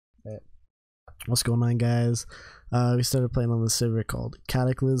Hey, what's going on, guys? We started playing on this server called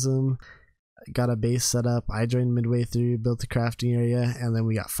Cataclism. Got a base set up. I joined midway through, built a crafting area, and then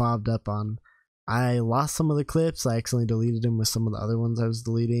we got fobbed up on. I lost some of the clips. I accidentally deleted them with some of the other ones I was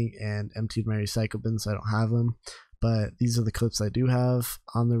deleting and emptied my recycle bin, so I don't have them. But these are the clips I do have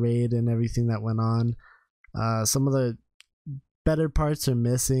on the raid and everything that went on. Some of the better parts are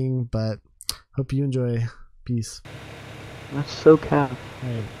missing, but hope you enjoy. Peace. That's so cap.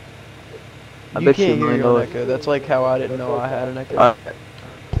 Right. I You bet can't you hear know your it. echo. That's like how I didn't know I had an echo.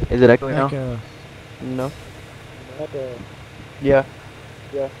 Is it echoing now? Echo. No. Yeah.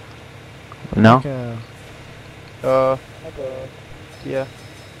 No? Echo. Yeah.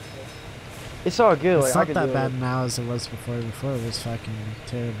 It's all good. It's Like, I not can that do bad it. now as it was before. Before it was fucking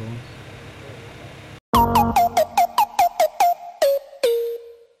terrible.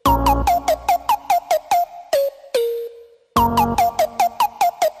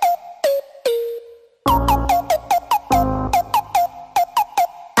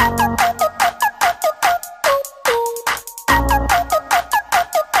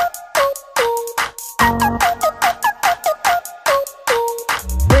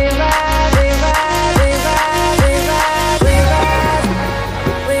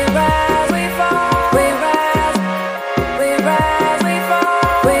 We ride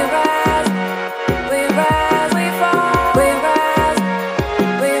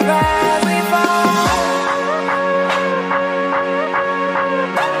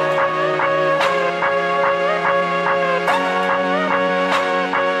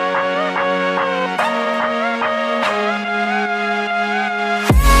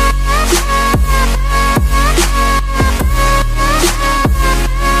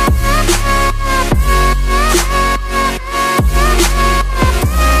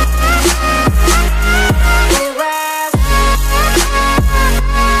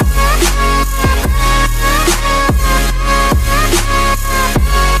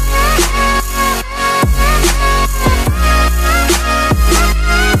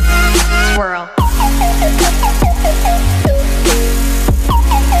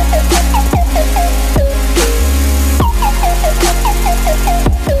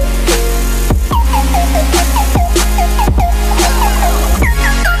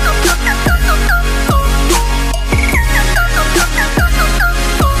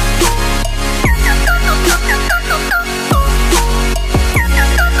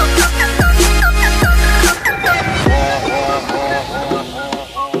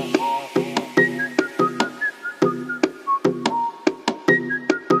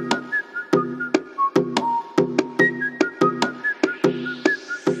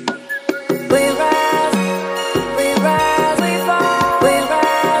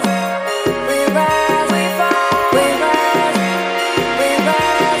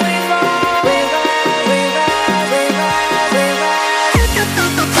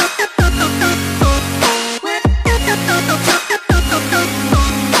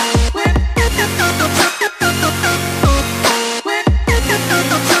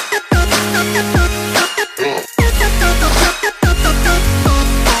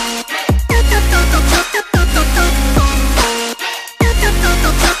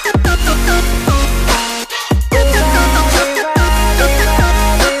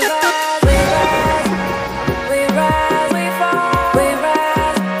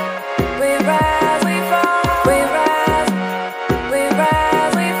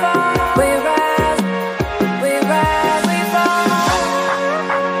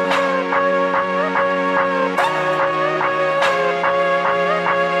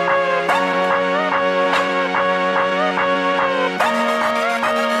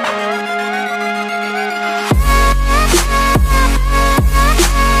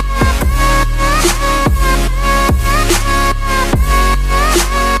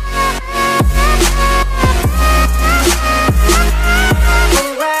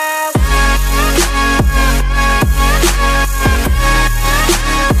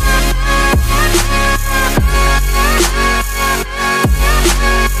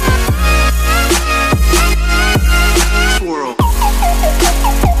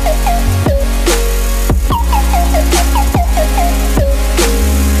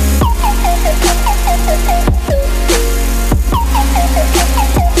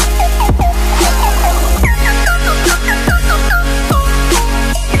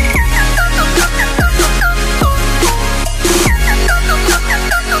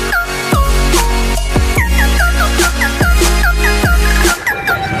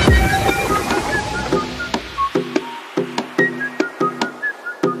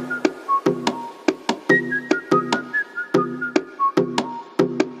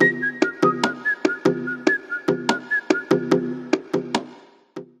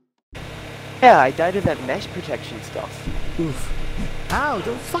Yeah, I died to that mesh protection stuff. Oof. Ow,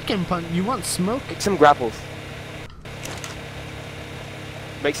 don't fucking punch. You want smoke? Make some grapples.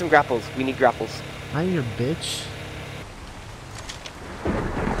 Make some grapples. We need grapples. I'm your bitch.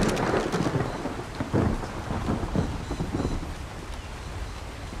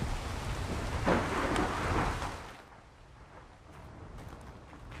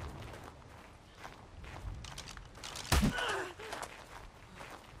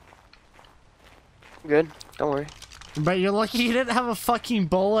 Good. Don't worry. But you're lucky you didn't have a fucking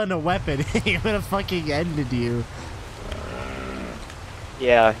bowl and a weapon. He would have fucking ended you.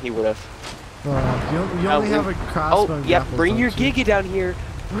 Yeah, he would have. You only have a crossbow. Oh, yeah. Bring your Giga down here.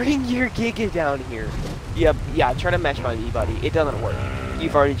 Bring your Giga down here. Yep. Yeah. Try to match my me, buddy. It doesn't work.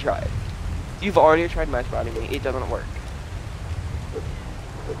 You've already tried. You've already tried match body me. It doesn't work.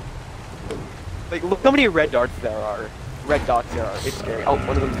 Like, look how many red darts there are. Red dots there are. It's scary. Oh,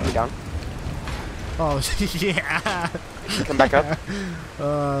 one of them's coming down. Oh, yeah. Come back up.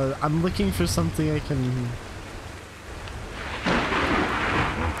 I'm looking for something I can...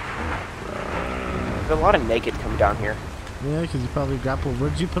 There's a lot of naked coming down here. Yeah, because you probably grappled.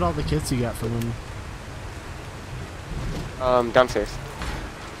 Where'd you put all the kits you got from him? Downstairs.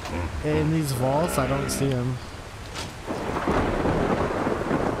 In these vaults, I don't see them.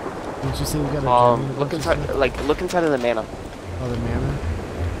 Did you say you got a look inside, look inside of the mana. Oh, the mana?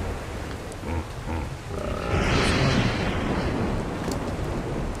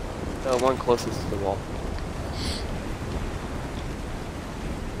 The one closest to the wall.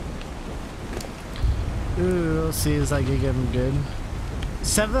 Ooh, let's see, is that gonna get him good?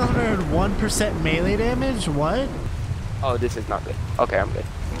 701% melee damage? What? Oh, this is not good. Okay, I'm good.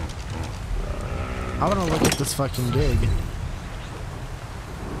 I wanna look at this fucking gig.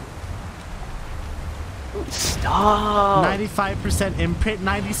 Ooh, stop! 95% imprint,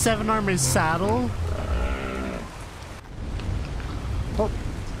 97 armor saddle. Oh,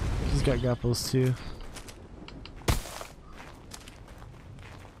 he's got grapples too.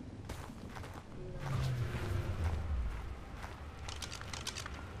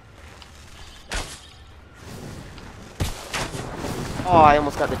 Oh, I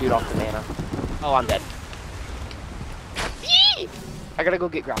almost got the dude off the mana. Oh, I'm dead. Yee! I gotta go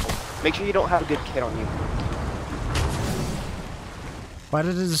get grappled. Make sure you don't have a good kit on you. Why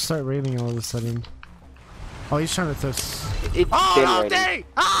did it just start raining all of a sudden? Oh, he's trying to throw... It's been raining.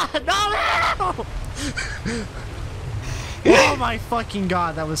 Ah, no! Oh my fucking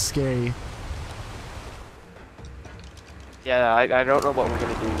god, that was scary. Yeah, I don't know what we're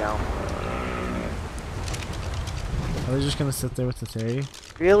gonna do now. Are we just gonna sit there with the theory?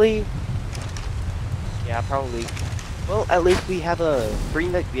 Really? Yeah, probably. Well, at least we have a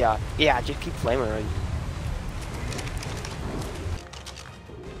bring the yeah. Just keep flaming around.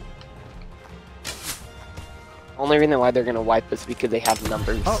 Only reason why they're gonna wipe us because they have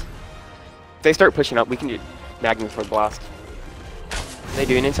numbers. Oh. If they start pushing up, we can do Magnum blast. Are they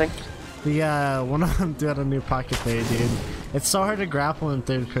doing anything? Yeah, one of them got a new pocket there, dude. It's so hard to grapple in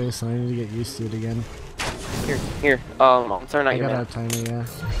third person. I need to get used to it again. Here. I'm sorry, not I your got mana. out of timer, yeah.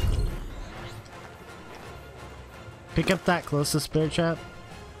 Pick up that closest bear trap.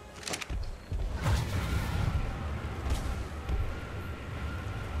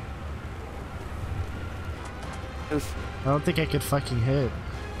 Oof. I don't think I could fucking hit.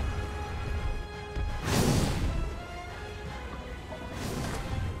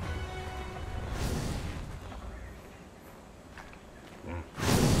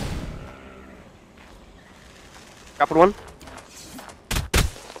 Grappled one.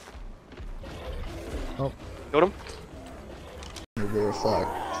 Oh. Killed him. Verify.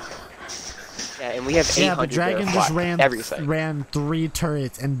 Yeah, and we have 800. Yeah, but Dragon just everything. ran 3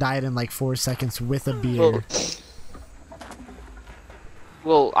 turrets and died in like 4 seconds with a beer.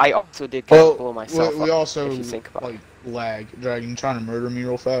 Well, I also did kind of blow myself we up, also if you think about like lag. Dragon trying to murder me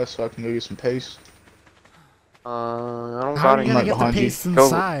real fast so I can go get some pace. I don't How got are you any. gonna Right get the behind you. pace Go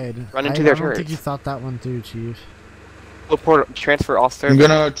inside? run into I their don't think turrets. you thought that one through, Chief. Teleport, transfer off I'm server.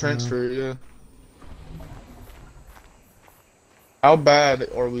 gonna transfer, yeah. How bad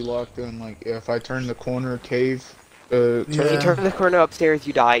are we locked in? Like, if I turn the corner cave, If Yeah. you turn the corner upstairs,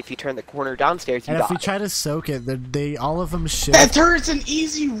 you die. If you turn the corner downstairs, you And die. if we try to soak it, they all of them that shift. turret's an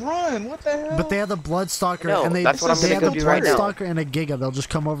easy run. What the hell? But they have the Bloodstalker, No, and that's what I'm they gonna have go the do right now. Bloodstalker and a Giga. They'll just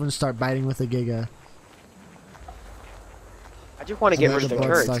come over and start biting with a Giga. I just want to And get rid of the their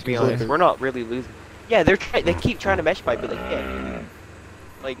turrets, to Bloodsuckers be honest. there. We're not really losing. Yeah, they keep trying to mesh fight, but they can't.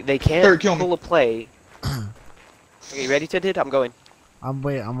 Like, they Turret, can't kill me. pull a play. Okay, ready, Tinted? I'm going. I'm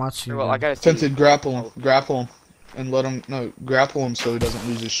watching. Well, you. I gotta see. Tempted, grapple him. Grapple him. and let him grapple him so he doesn't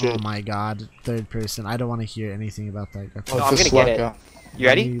lose his shit. Oh my god, third person. I don't want to hear anything about that. Oh, No, I'm just gonna get slack it. out. You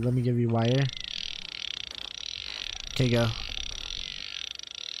ready? Let me give you wire. Okay, go.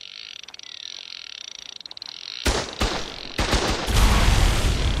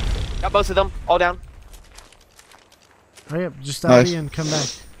 Got both of them. All down. Hurry up, just Nice. LB and come back.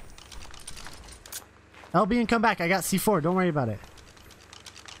 LB and come back. I got C4. Don't worry about it.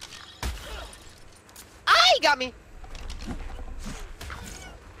 Ah, he got me.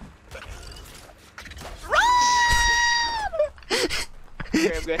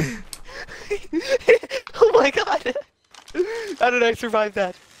 Okay, I'm good. Oh my god. How did I survive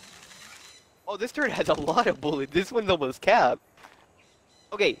that? Oh, this turret has a lot of bullets. This one's almost capped.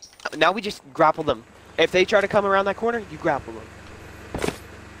 Okay, now we just grapple them. If they try to come around that corner, you grapple them.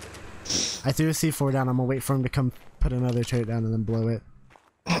 I threw a C4 down. I'm gonna wait for him to come put another turret down and then blow it.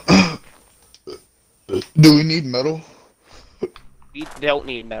 Do we need metal? We don't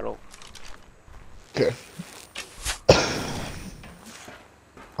need metal. Okay.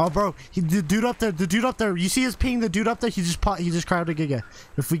 Oh, bro, the dude up there. You see his ping? The dude up there. He just crowded a giga.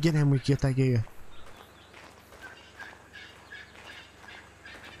 If we get him, we get that giga.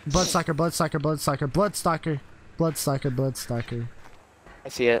 Bloodstalker. I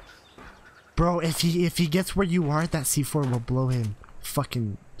see it. Bro, if he gets where you are, that C4 will blow him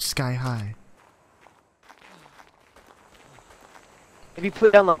fucking sky high. If you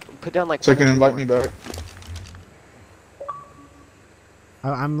put down like. So you can invite me back.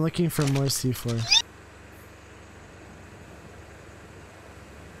 I'm looking for more C4.